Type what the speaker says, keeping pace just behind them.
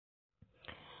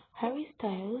Harry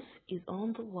Styles is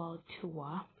on the world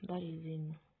tour that is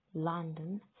in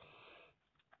London,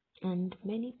 and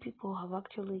many people have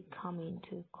actually come in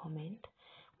to comment.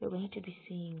 We're going to be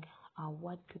seeing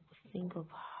what people think of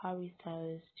Harry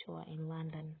Styles tour in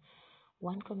London.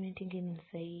 One commenting in and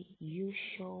say, "You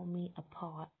show me a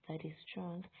part that is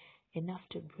strong enough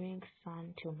to bring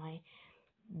sun to my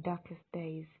darkest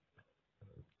days."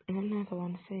 And another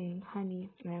one saying, "Honey,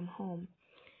 I am home.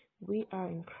 We are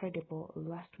incredible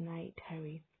last night,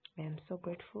 Harry. I am so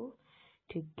grateful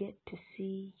to get to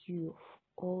see you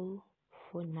all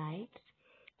 4 nights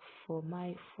for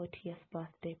my 40th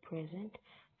birthday present.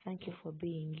 Thank you for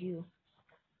being you."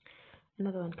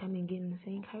 Another one coming in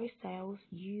saying, "Harry Styles,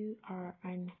 you are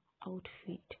an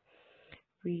outfit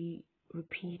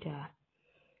repeater."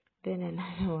 Then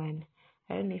another one,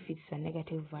 I don't know if it's a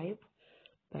negative vibe,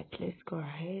 but let's go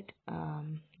ahead.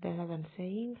 Then another one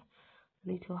saying,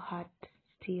 "Little heart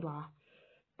stealer."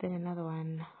 Then another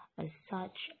one, "As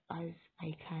such as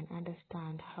I can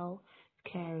understand how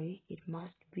scary it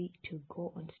must be to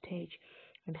go on stage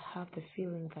and have the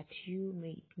feeling that you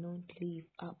may not live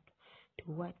up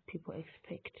to what people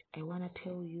expect. I want to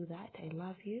tell you that I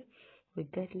love you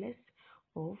regardless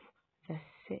of the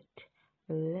set.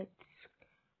 Let's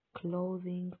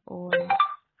clothing on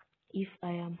if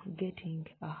I am getting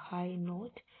a high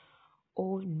note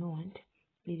or not.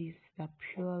 It is the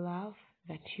pure love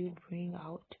that you bring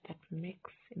out that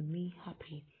makes me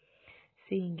happy.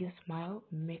 Seeing you smile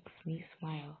makes me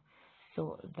smile."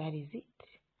 So that is it.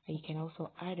 You can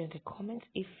also add in the comments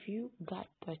if you got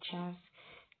the chance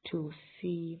to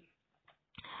see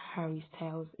Harry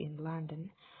Styles in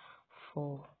London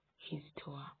for his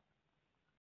tour.